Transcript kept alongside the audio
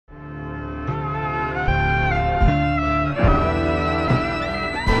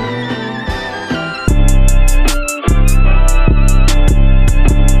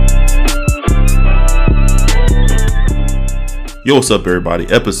Yo, what's up, everybody?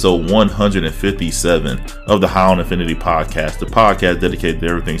 Episode 157 of the High on Infinity podcast, the podcast dedicated to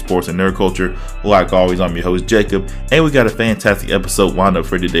everything sports and nerd culture. Like always, I'm your host, Jacob, and we got a fantastic episode lined up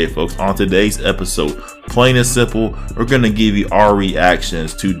for today, folks. On today's episode, plain and simple, we're going to give you our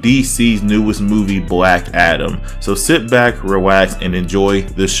reactions to DC's newest movie, Black Adam. So sit back, relax, and enjoy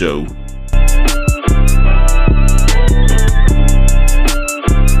the show.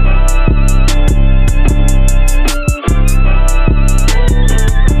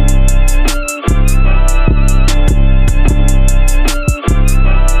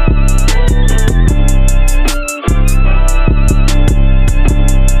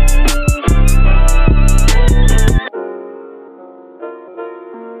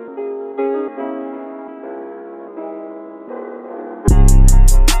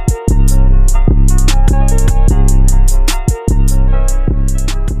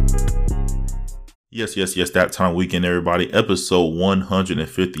 Yes, that time weekend, everybody. Episode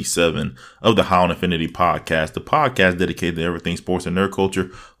 157 of the High on Infinity podcast, the podcast dedicated to everything sports and nerd culture.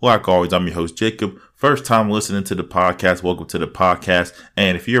 Like always, I'm your host, Jacob. First time listening to the podcast, welcome to the podcast.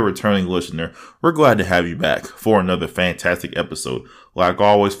 And if you're a returning listener, we're glad to have you back for another fantastic episode. Like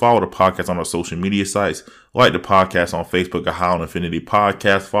always, follow the podcast on our social media sites. Like the podcast on Facebook at High on Infinity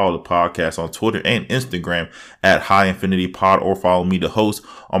Podcast. Follow the podcast on Twitter and Instagram at High Infinity Pod, or follow me, the host,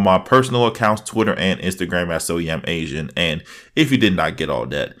 on my personal accounts, Twitter and Instagram at SoYamAsian. And if you did not get all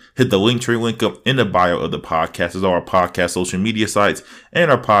that, hit the Linktree link up in the bio of the podcast as our podcast social media sites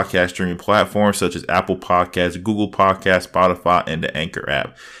and our podcast streaming platforms such as Apple Podcasts, Google Podcasts, Spotify, and the Anchor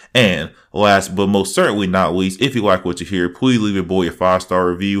app. And last but most certainly not least, if you like what you hear, please leave your boy a 5-star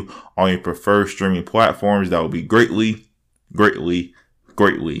review on your preferred streaming platforms. That would be greatly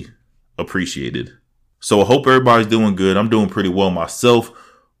appreciated. So I hope everybody's doing good. I'm doing pretty well myself.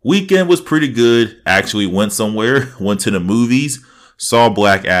 Weekend was pretty good. Actually went somewhere, went to the movies, saw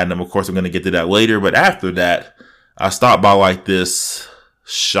Black Adam. Of course, I'm going to get to that later. But after that, I stopped by like this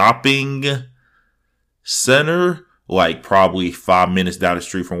shopping center, like probably 5 minutes down the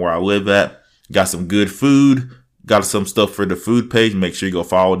street from where I live at. Got some good food. Got some stuff for the food page. Make sure you go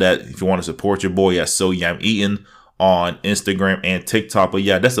follow that if you want to support your boy at SoYamEatin on Instagram and TikTok. But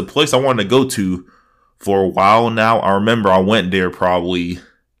yeah, that's a place I wanted to go to for a while now. I remember I went there probably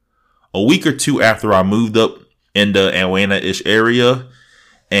a week or two after I moved up in the Atlanta-ish area.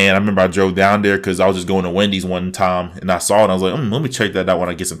 And I remember I drove down there because I was just going to Wendy's one time and I saw it and I was like, let me check that out when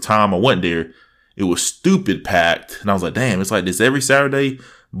I get some time. I went there. It was stupid packed. And I was like, damn, it's like this every Saturday.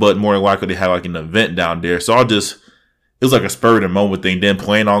 But more than likely they had like an event down there. So it was like a spur of the moment thing. Didn't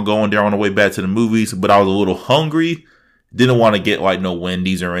plan on going there on the way back to the movies. But I was a little hungry. Didn't want to get like no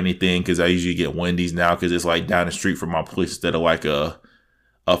Wendy's or anything, because I usually get Wendy's now because it's like down the street from my place instead of like a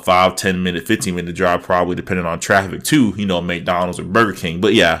 5, 10 minute, 15 minute drive, probably depending on traffic to, McDonald's or Burger King.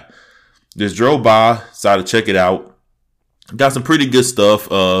 But yeah, just drove by, decided to check it out. Got some pretty good stuff.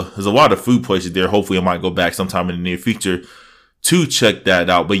 There's a lot of food places there. Hopefully I might go back sometime in the near future to check that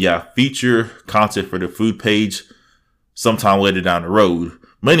out. But yeah, feature content for the food page sometime later down the road.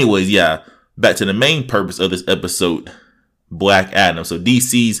 But anyways, yeah, back to the main purpose of this episode, Black Adam. So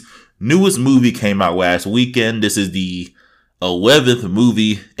DC's newest movie came out last weekend. This is the 11th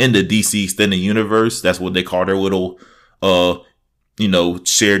movie in the DC Extended Universe. That's what they call their little,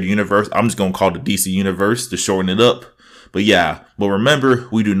 shared universe. I'm just going to call it the DC Universe to shorten it up. But yeah, but remember,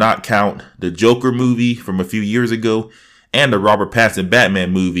 we do not count the Joker movie from a few years ago and the Robert Pattinson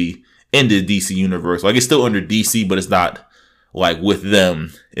Batman movie in the DC Universe. Like, it's still under DC, but it's not like with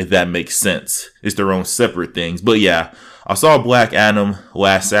them, if that makes sense. It's their own separate things. But yeah, I saw Black Adam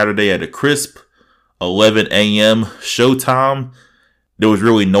last Saturday at a crisp 11 a.m. showtime. There was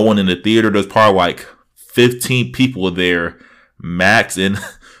really no one in the theater. There's probably like 15 people there max. And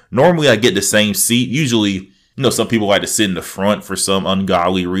normally I get the same seat. Usually, some people like to sit in the front for some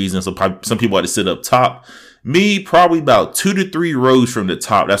ungodly reason. So some people like to sit up top. Me, probably about 2 to 3 rows from the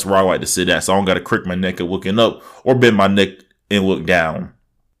top. That's where I like to sit at. So I don't got to crick my neck and looking up or bend my neck and look down.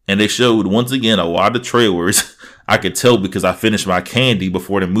 And they showed, once again, a lot of trailers. I could tell because I finished my candy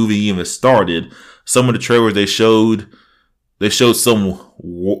before the movie even started. Some of the trailers they showed some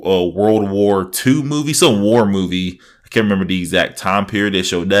World War II movie, some war movie. I can't remember the exact time period they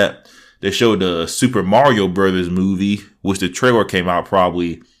showed that. They showed the Super Mario Brothers movie, which the trailer came out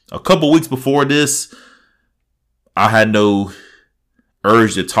probably a couple weeks before this. I had no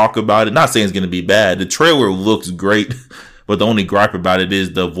urge to talk about it. Not saying it's going to be bad. The trailer looks great, but the only gripe about it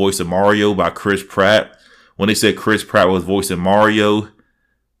is the voice of Mario by Chris Pratt. When they said Chris Pratt was voicing Mario,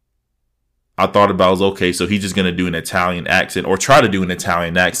 I thought about, okay, so he's just going to do an Italian accent or try to do an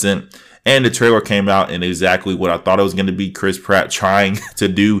Italian accent. And the trailer came out in exactly what I thought it was going to be. Chris Pratt trying to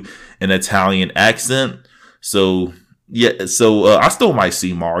do an Italian accent. So yeah, I still might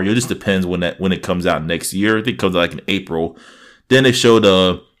see Mario. It just depends when it comes out next year. I think it comes out like in April. Then they showed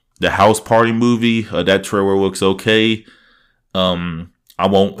the House Party movie. That trailer looks okay. I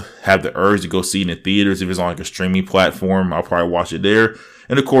won't have the urge to go see it in theaters. If it's on like a streaming platform, I'll probably watch it there.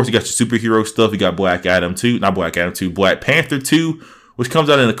 And of course, you got your superhero stuff. You got Black Panther 2, which comes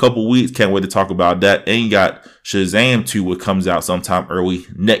out in a couple weeks. Can't wait to talk about that. And you got Shazam 2, which comes out sometime early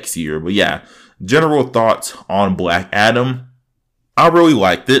next year. But yeah, general thoughts on Black Adam. I really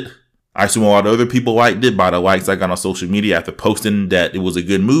liked it. I assume a lot of other people liked it by the likes I got on social media after posting that it was a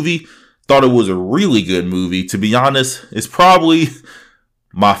good movie. Thought it was a really good movie. To be honest, it's probably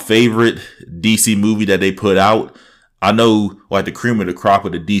my favorite DC movie that they put out. I know like the cream of the crop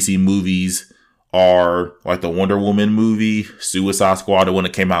of the DC movies are like the Wonder Woman movie, Suicide Squad, the one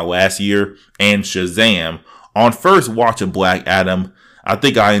that came out last year, and Shazam. On first watch of Black Adam, I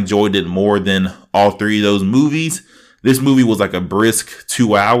think I enjoyed it more than all three of those movies. This movie was like a brisk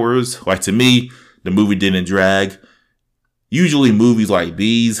 2 hours. Like to me, the movie didn't drag. Usually movies like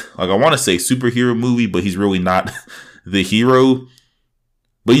these, like I want to say superhero movie, but he's really not the hero.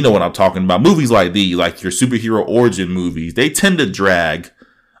 But you know what I'm talking about. Movies like these, like your superhero origin movies, they tend to drag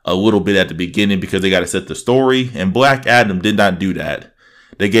a little bit at the beginning because they got to set the story. And Black Adam did not do that.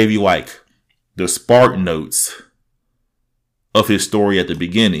 They gave you like the spark notes of his story at the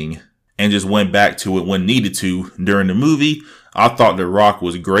beginning and just went back to it when needed to during the movie. I thought The Rock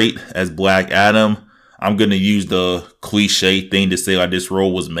was great as Black Adam. I'm going to use the cliche thing to say like this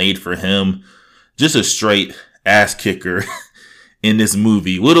role was made for him. Just a straight ass kicker in this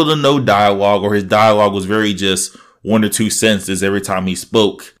movie. Little to no dialogue, or his dialogue was very just 1 or 2 sentences every time he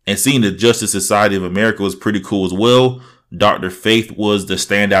spoke. And seeing the Justice Society of America was pretty cool as well. Dr. Fate was the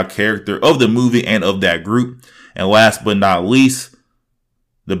standout character of the movie and of that group. And last but not least,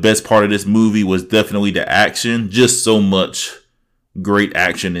 the best part of this movie was definitely the action. Just so much great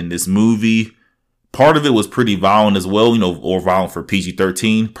action in this movie. Part of it was pretty violent as well, or violent for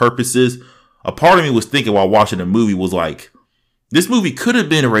PG-13 purposes. A part of me was thinking while watching the movie was like, this movie could have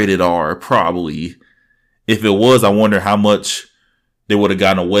been rated R, probably. If it was, I wonder how much they would have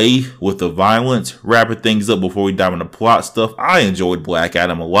gotten away with the violence. Wrapping things up before we dive into plot stuff. I enjoyed Black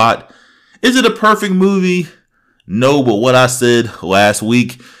Adam a lot. Is it a perfect movie? No, but what I said last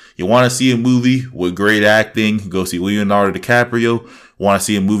week, you want to see a movie with great acting, go see Leonardo DiCaprio. Want to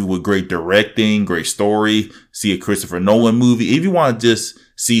see a movie with great directing, great story, see a Christopher Nolan movie. If you want to just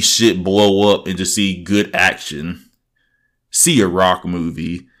see shit blow up and just see good action, see a Rock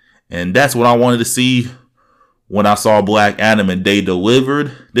movie. And that's what I wanted to see when I saw Black Adam and they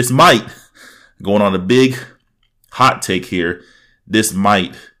delivered. This might, going on a big hot take here, this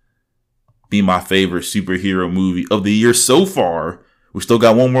might be my favorite superhero movie of the year so far. We still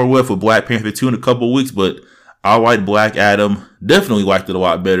got one more left with Black Panther 2 in a couple of weeks, but I like Black Adam. Definitely liked it a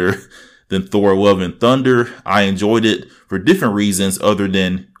lot better than Thor Love and Thunder. I enjoyed it for different reasons other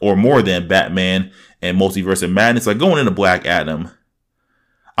than, or more than, Batman and Multiverse of Madness. Like going into Black Adam,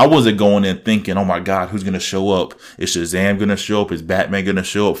 I wasn't going in thinking, oh my God, who's going to show up? Is Shazam going to show up? Is Batman going to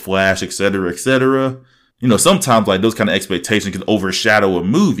show up? Flash, etc., etc. Sometimes like those kind of expectations can overshadow a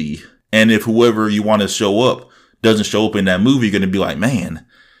movie. And if whoever you want to show up doesn't show up in that movie, you're going to be like, man,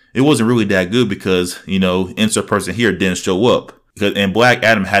 it wasn't really that good because, insert person here didn't show up. And Black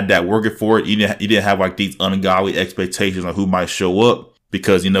Adam had that working for it. You didn't have like these ungodly expectations on who might show up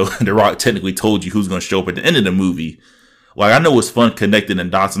because, The Rock technically told you who's going to show up at the end of the movie. Like, I know it's fun connecting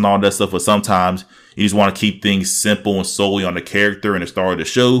and dots and all that stuff, but sometimes you just want to keep things simple and solely on the character and the star of the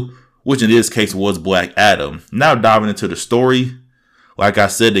show, which in this case was Black Adam. Now diving into the story. Like I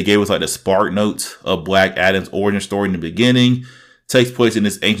said, they gave us like the spark notes of Black Adam's origin story in the beginning. Takes place in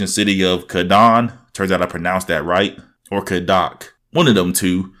this ancient city of Kadon. Turns out I pronounced that right. Or Kadak. One of them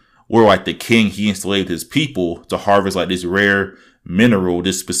two. Where like the king, he enslaved his people to harvest like this rare mineral,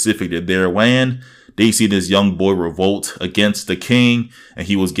 this specific to their land. They see this young boy revolt against the king, and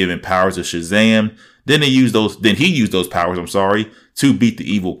he was given powers of Shazam. Then he used those powers, to beat the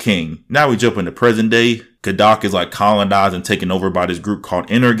evil king. Now we jump into present day. Kadak is like colonized and taken over by this group called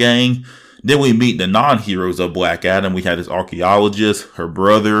Intergang. Then we meet the non-heroes of Black Adam. We had this archaeologist, her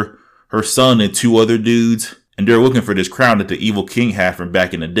brother, her son, and 2 other dudes. And they're looking for this crown that the evil king had from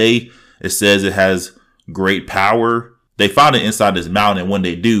back in the day. It says it has great power. They find it inside this mountain, and when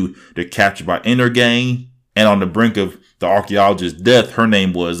they do, they're captured by Intergang. And on the brink of the archaeologist's death, her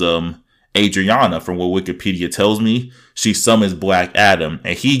name was Adriana, from what Wikipedia tells me. She summons Black Adam,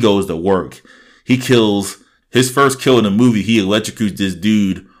 and he goes to work. He kills, his first kill in the movie, he electrocutes this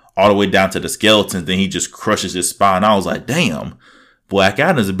dude all the way down to the skeletons. Then he just crushes his spine. I was like, damn, Black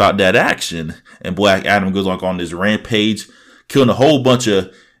Adam's about that action. And Black Adam goes on this rampage, killing a whole bunch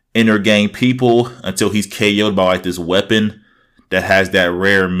of Intergang people until he's KO'd by like this weapon that has that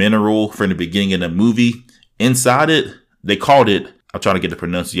rare mineral from the beginning of the movie inside it. They called it, I'm trying to get the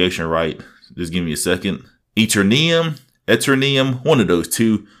pronunciation right. Just give me a second. Eternium, one of those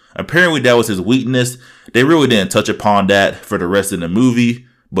two. Apparently that was his weakness. They really didn't touch upon that for the rest of the movie.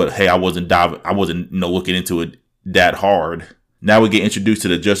 But hey, I wasn't looking into it that hard. Now we get introduced to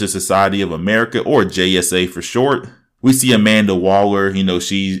the Justice Society of America, or JSA for short. We see Amanda Waller,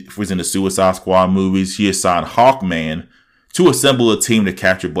 she was in the Suicide Squad movies. She assigned Hawkman to assemble a team to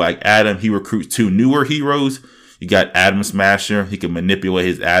capture Black Adam. He recruits 2 newer heroes. You got Atom Smasher. He can manipulate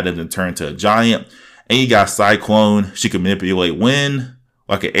his atoms and turn into a giant. And you got Cyclone. She can manipulate wind,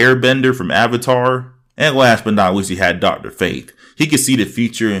 like an airbender from Avatar. And last but not least, he had Dr. Fate. He could see the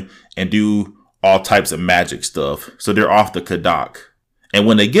future and do all types of magic stuff. So they're off to Kahndaq. And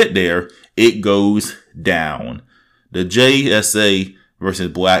when they get there, it goes down. The JSA versus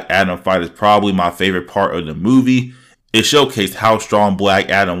Black Adam fight is probably my favorite part of the movie. It showcased how strong Black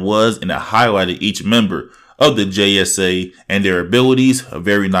Adam was, and it highlighted each member of the JSA and their abilities. A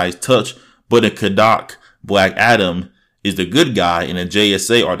very nice touch. But in Kahndaq, Black Adam is the good guy and the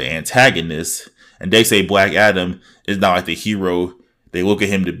JSA are the antagonists. And they say Black Adam is not like the hero they look at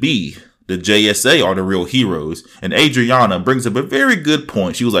him to be. The JSA are the real heroes. And Adriana brings up a very good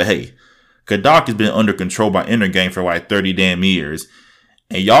point. She was like, hey, Kahndaq has been under control by Intergang for like 30 damn years.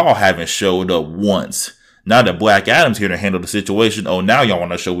 And y'all haven't showed up once. Now that Black Adam's here to handle the situation, now y'all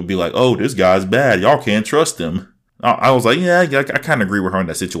want to show and be like, oh, this guy's bad. Y'all can't trust him. I was like, yeah, I kind of agree with her in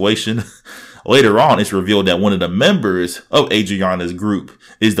that situation. Later on, it's revealed that one of the members of Adriana's group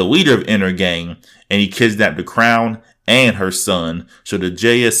is the leader of Intergang, and he kidnapped the Crown and her son. So the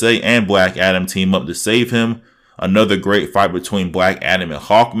JSA and Black Adam team up to save him. Another great fight between Black Adam and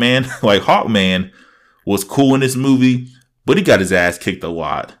Hawkman. Like, Hawkman was cool in this movie, but he got his ass kicked a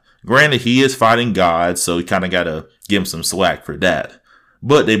lot. Granted, he is fighting God, so you kind of got to give him some slack for that.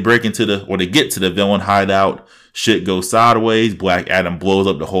 But they get to the villain hideout. Shit goes sideways. Black Adam blows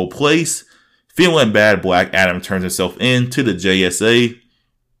up the whole place. Feeling bad, Black Adam turns himself in to the JSA.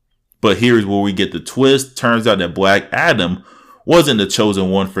 But here's where we get the twist. Turns out that Black Adam wasn't the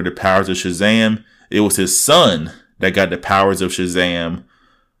chosen one for the powers of Shazam. It was his son that got the powers of Shazam.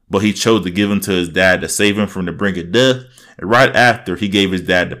 But he chose to give them to his dad to save him from the brink of death. And right after he gave his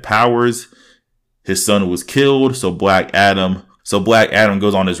dad the powers, his son was killed. So Black Adam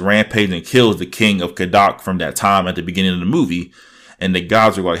goes on this rampage and kills the king of Kahndaq from that time at the beginning of the movie. And the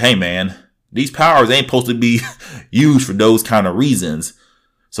gods are like, hey man, these powers ain't supposed to be used for those kind of reasons.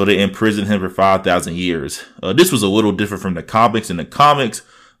 So they imprisoned him for 5,000 years. This was a little different from the comics. In the comics,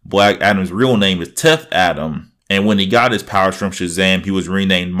 Black Adam's real name is Teth Adam. And when he got his powers from Shazam, he was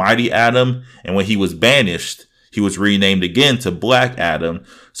renamed Mighty Adam. And when he was banished, he was renamed again to Black Adam.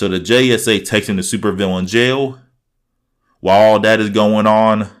 So the JSA takes him to supervillain jail. While all that is going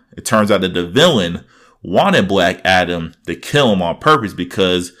on, it turns out that the villain wanted Black Adam to kill him on purpose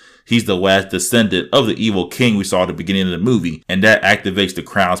because he's the last descendant of the evil king we saw at the beginning of the movie. And that activates the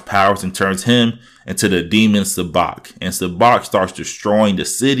Crown's powers and turns him into the demon Sabbac. And Sabbac starts destroying the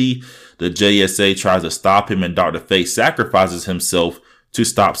city. The JSA tries to stop him, and Dr. Fate sacrifices himself to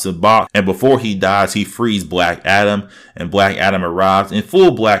stop Sabbac. And before he dies, he frees Black Adam. And Black Adam arrives in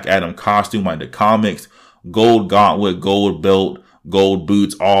full Black Adam costume like the comics. Gold gauntlet, gold belt, gold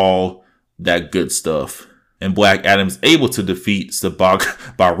boots, all that good stuff. And Black Adam's able to defeat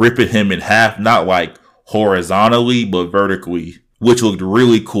Sabbac by ripping him in half, not like horizontally, but vertically, which looked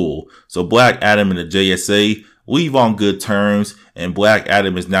really cool. So Black Adam and the JSA leave on good terms, and Black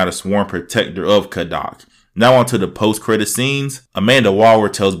Adam is now the sworn protector of Kahndaq. Now onto the post-credit scenes. Amanda Waller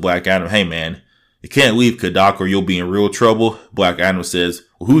tells Black Adam, hey man, you can't leave Kahndaq or you'll be in real trouble. Black Adam says,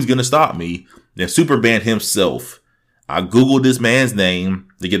 well, who's gonna stop me? Then Superman himself. I googled this man's name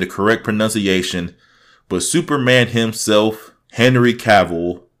to get the correct pronunciation, but Superman himself, Henry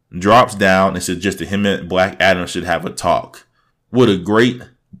Cavill, drops down and suggests that him and Black Adam should have a talk. What a great,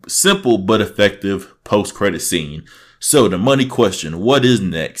 simple but effective post-credit scene. So the money question, what is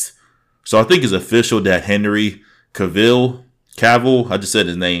next? So I think it's official that Henry Cavill, I just said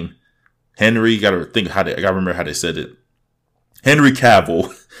his name. Henry, I gotta remember how they said it. Henry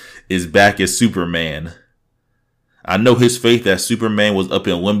Cavill is back as Superman. I know his faith as Superman was up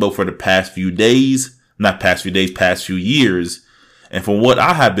in limbo for the past few years. And from what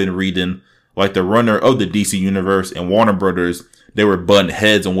I have been reading, like the runner of the DC Universe and Warner Brothers, they were butting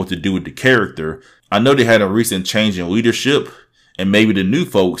heads on what to do with the character. I know they had a recent change in leadership, And maybe the new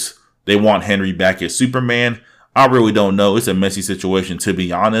folks, they want Henry back as Superman. I really don't know. It's a messy situation, to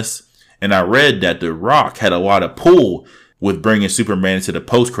be honest. And I read that The Rock had a lot of pull with bringing Superman into the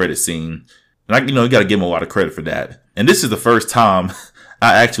post-credit scene. And you got to give him a lot of credit for that. And this is the first time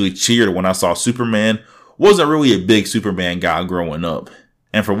I actually cheered when I saw Superman. Wasn't really a big Superman guy growing up.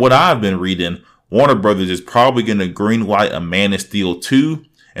 And for what I've been reading, Warner Brothers is probably going to greenlight a Man of Steel 2.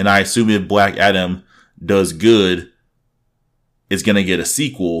 And I assume if Black Adam does good, it's going to get a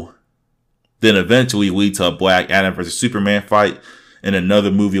sequel. Then eventually lead to a Black Adam versus Superman fight in another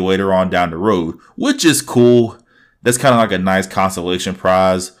movie later on down the road, which is cool. That's kind of like a nice consolation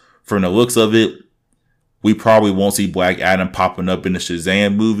prize. From the looks of it, we probably won't see Black Adam popping up in the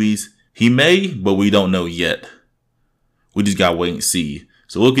Shazam movies. He may, but we don't know yet. We just gotta wait and see.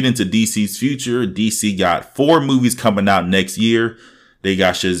 So looking into DC's future, DC got 4 movies coming out next year. They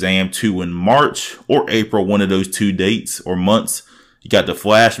got Shazam 2 in March or April, one of those 2 dates or months. You got the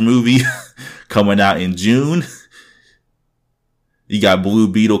Flash movie coming out in June. You got Blue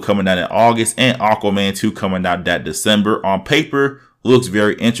Beetle coming out in August and Aquaman 2 coming out that December. On paper, looks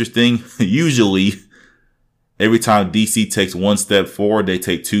very interesting. Usually, every time DC takes 1 step forward, they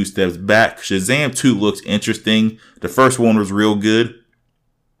take 2 steps back. Shazam 2 looks interesting. The first one was real good.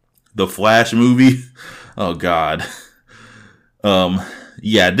 The Flash movie, oh God.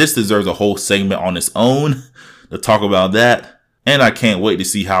 Yeah, this deserves a whole segment on its own to talk about that. And I can't wait to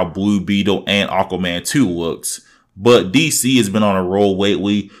see how Blue Beetle and Aquaman 2 looks. But DC has been on a roll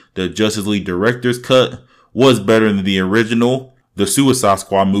lately. The Justice League Director's Cut was better than the original. The Suicide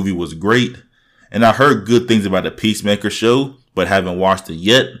Squad movie was great. And I heard good things about the Peacemaker show, but haven't watched it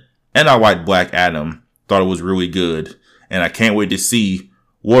yet. And I liked Black Adam. Thought it was really good. And I can't wait to see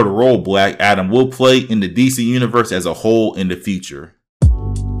what role Black Adam will play in the DC universe as a whole in the future.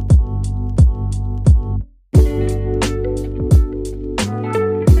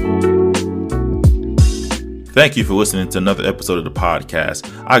 Thank you for listening to another episode of the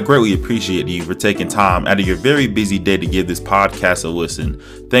podcast. I greatly appreciate you for taking time out of your very busy day to give this podcast a listen.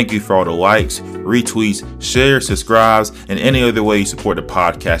 Thank you for all the likes, retweets, shares, subscribes, and any other way you support the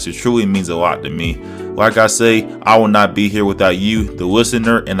podcast. It truly means a lot to me. Like I say, I will not be here without you, the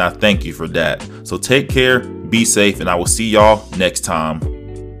listener, and I thank you for that. So take care, be safe, and I will see y'all next time.